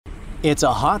It's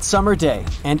a hot summer day,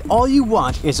 and all you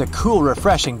want is a cool,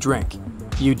 refreshing drink.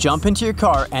 You jump into your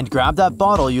car and grab that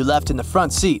bottle you left in the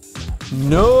front seat.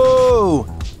 No!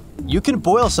 You can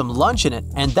boil some lunch in it,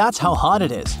 and that's how hot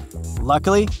it is.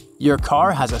 Luckily, your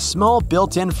car has a small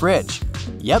built-in fridge.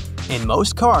 Yep, in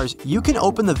most cars, you can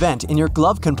open the vent in your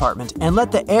glove compartment and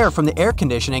let the air from the air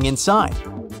conditioning inside.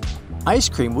 Ice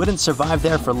cream wouldn't survive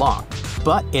there for long,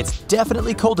 but it's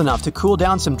definitely cold enough to cool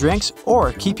down some drinks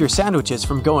or keep your sandwiches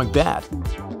from going bad.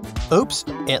 Oops,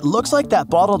 it looks like that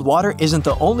bottled water isn't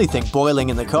the only thing boiling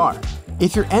in the car.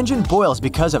 If your engine boils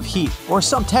because of heat or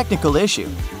some technical issue,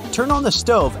 turn on the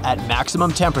stove at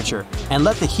maximum temperature and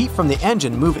let the heat from the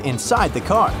engine move inside the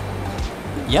car.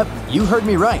 Yep, you heard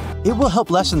me right. It will help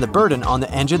lessen the burden on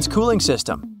the engine's cooling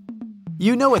system.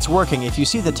 You know it's working if you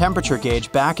see the temperature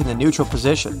gauge back in the neutral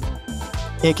position.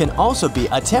 It can also be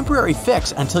a temporary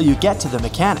fix until you get to the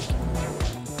mechanic.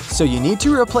 So you need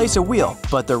to replace a wheel,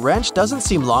 but the wrench doesn't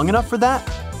seem long enough for that?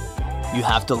 You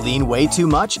have to lean way too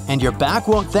much and your back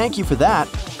won't thank you for that.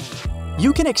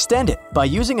 You can extend it by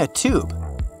using a tube.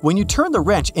 When you turn the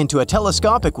wrench into a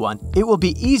telescopic one, it will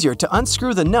be easier to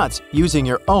unscrew the nuts using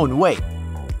your own weight.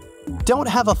 Don't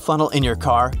have a funnel in your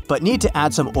car, but need to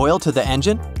add some oil to the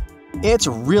engine? It's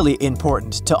really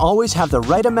important to always have the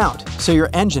right amount so your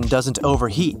engine doesn't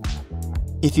overheat.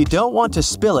 If you don't want to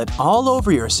spill it all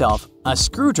over yourself, a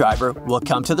screwdriver will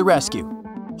come to the rescue.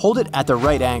 Hold it at the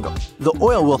right angle. The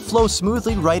oil will flow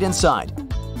smoothly right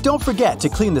inside. Don't forget to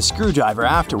clean the screwdriver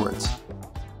afterwards.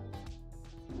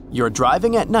 You're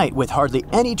driving at night with hardly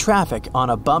any traffic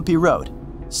on a bumpy road.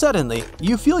 Suddenly,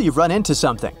 you feel you've run into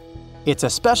something. It's a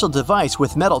special device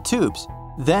with metal tubes.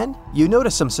 Then, you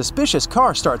notice some suspicious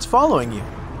car starts following you.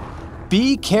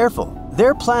 Be careful.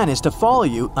 Their plan is to follow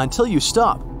you until you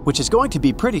stop, which is going to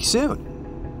be pretty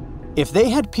soon. If they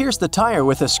had pierced the tire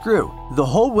with a screw, the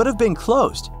hole would have been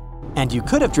closed, and you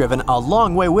could have driven a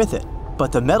long way with it.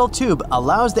 But the metal tube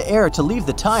allows the air to leave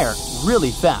the tire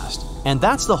really fast, and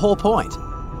that's the whole point.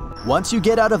 Once you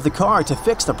get out of the car to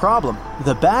fix the problem,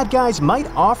 the bad guys might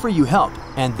offer you help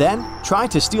and then try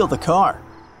to steal the car.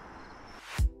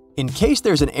 In case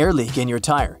there's an air leak in your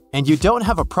tire and you don't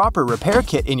have a proper repair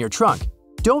kit in your trunk,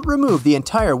 don't remove the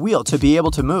entire wheel to be able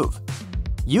to move.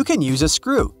 You can use a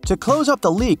screw to close up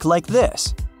the leak like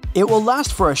this. It will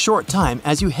last for a short time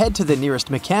as you head to the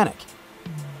nearest mechanic.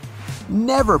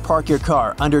 Never park your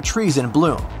car under trees in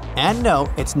bloom. And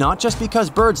no, it's not just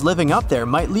because birds living up there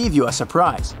might leave you a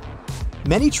surprise.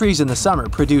 Many trees in the summer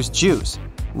produce juice,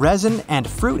 resin, and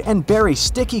fruit and berry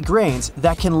sticky grains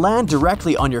that can land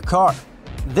directly on your car.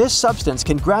 This substance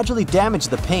can gradually damage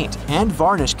the paint and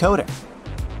varnish coating.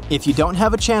 If you don't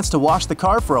have a chance to wash the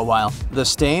car for a while, the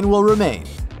stain will remain.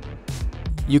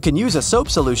 You can use a soap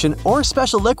solution or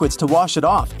special liquids to wash it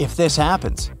off if this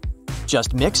happens.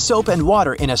 Just mix soap and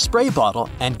water in a spray bottle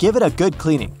and give it a good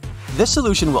cleaning. This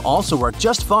solution will also work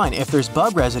just fine if there's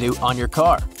bug residue on your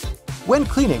car. When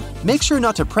cleaning, make sure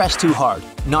not to press too hard,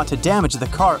 not to damage the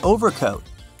car overcoat.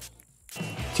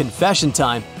 Confession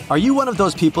time! Are you one of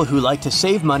those people who like to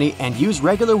save money and use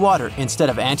regular water instead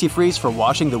of antifreeze for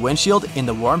washing the windshield in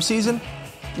the warm season?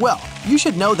 Well, you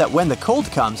should know that when the cold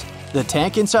comes, the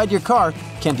tank inside your car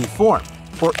can deform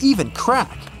or even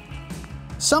crack.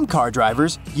 Some car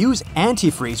drivers use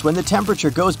antifreeze when the temperature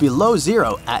goes below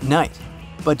zero at night.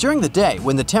 But during the day,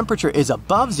 when the temperature is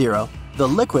above zero, the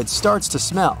liquid starts to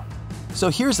smell. So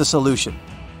here's the solution.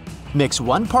 Mix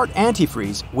 1 part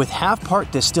antifreeze with half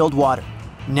part distilled water.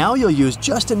 Now you'll use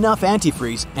just enough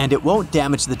antifreeze and it won't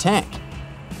damage the tank.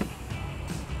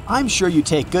 I'm sure you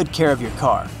take good care of your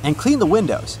car and clean the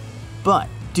windows. But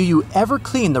do you ever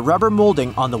clean the rubber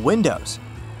molding on the windows?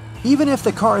 Even if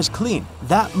the car is clean,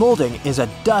 that molding is a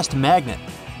dust magnet.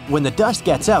 When the dust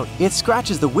gets out, it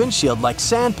scratches the windshield like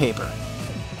sandpaper.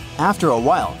 After a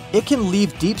while, it can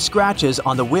leave deep scratches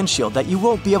on the windshield that you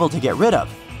won't be able to get rid of.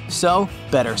 So,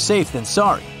 better safe than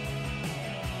sorry.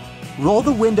 Roll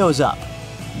the windows up.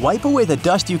 Wipe away the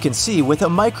dust you can see with a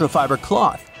microfiber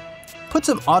cloth. Put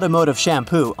some automotive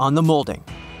shampoo on the molding.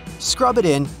 Scrub it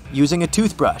in using a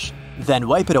toothbrush, then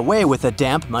wipe it away with a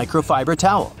damp microfiber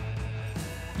towel.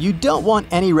 You don't want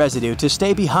any residue to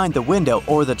stay behind the window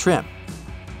or the trim.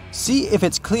 See if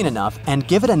it's clean enough and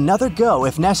give it another go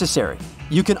if necessary.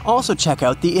 You can also check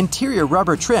out the interior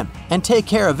rubber trim and take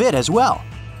care of it as well.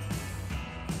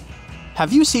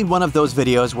 Have you seen one of those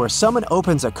videos where someone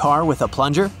opens a car with a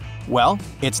plunger? Well,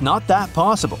 it's not that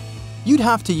possible. You'd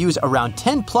have to use around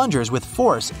 10 plungers with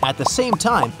force at the same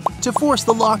time to force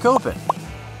the lock open.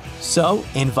 So,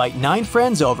 invite 9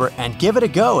 friends over and give it a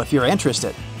go if you're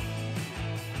interested.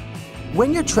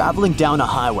 When you're traveling down a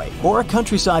highway or a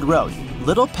countryside road,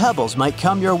 little pebbles might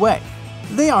come your way.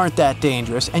 They aren't that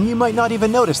dangerous and you might not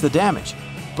even notice the damage.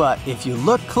 But if you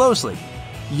look closely,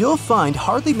 you'll find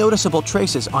hardly noticeable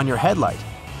traces on your headlight.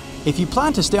 If you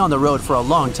plan to stay on the road for a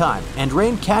long time and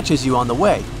rain catches you on the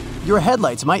way, your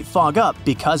headlights might fog up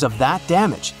because of that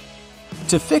damage.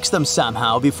 To fix them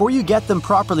somehow before you get them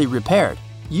properly repaired,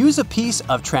 use a piece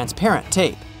of transparent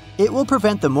tape. It will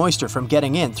prevent the moisture from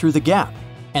getting in through the gap,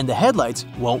 and the headlights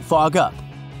won't fog up.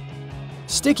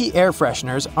 Sticky air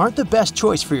fresheners aren't the best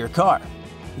choice for your car.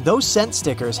 Those scent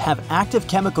stickers have active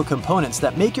chemical components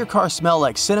that make your car smell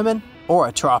like cinnamon or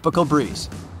a tropical breeze.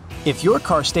 If your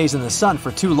car stays in the sun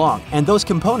for too long and those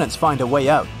components find a way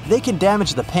out, they can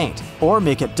damage the paint or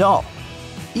make it dull.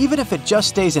 Even if it just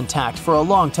stays intact for a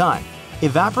long time,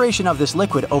 evaporation of this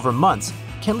liquid over months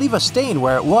can leave a stain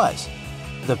where it was.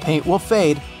 The paint will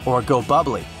fade or go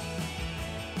bubbly.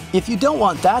 If you don't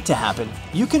want that to happen,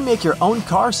 you can make your own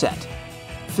car scent.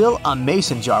 Fill a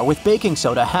mason jar with baking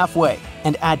soda halfway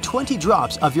and add 20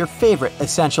 drops of your favorite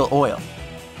essential oil.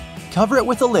 Cover it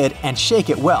with a lid and shake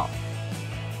it well.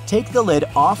 Take the lid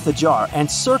off the jar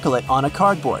and circle it on a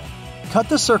cardboard. Cut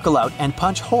the circle out and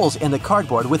punch holes in the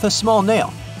cardboard with a small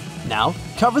nail. Now,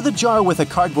 cover the jar with a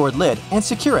cardboard lid and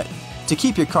secure it. To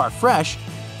keep your car fresh,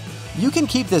 you can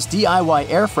keep this DIY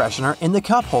air freshener in the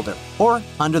cup holder or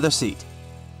under the seat.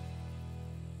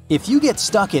 If you get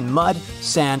stuck in mud,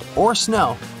 sand, or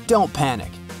snow, don't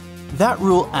panic. That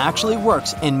rule actually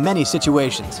works in many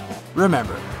situations.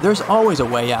 Remember, there's always a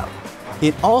way out.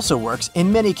 It also works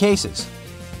in many cases.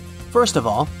 First of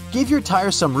all, give your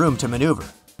tires some room to maneuver.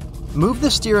 Move the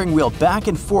steering wheel back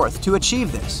and forth to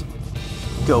achieve this.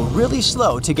 Go really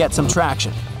slow to get some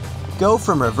traction. Go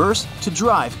from reverse to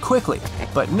drive quickly,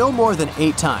 but no more than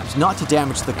 8 times not to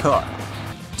damage the car.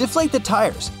 Deflate the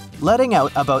tires, letting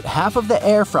out about half of the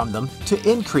air from them to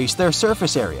increase their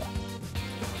surface area.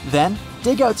 Then,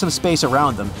 dig out some space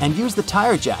around them and use the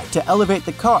tire jack to elevate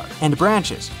the car and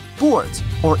branches, boards,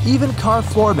 or even car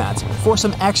floor mats for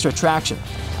some extra traction.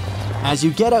 As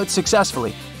you get out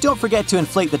successfully, don't forget to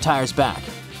inflate the tires back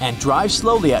and drive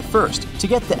slowly at first to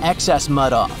get the excess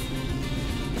mud off.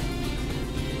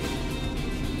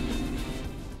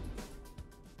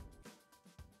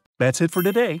 That's it for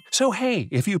today. So hey,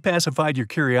 if you pacified your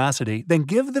curiosity, then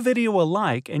give the video a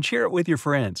like and share it with your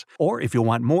friends. Or if you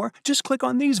want more, just click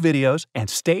on these videos and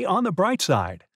stay on the bright side.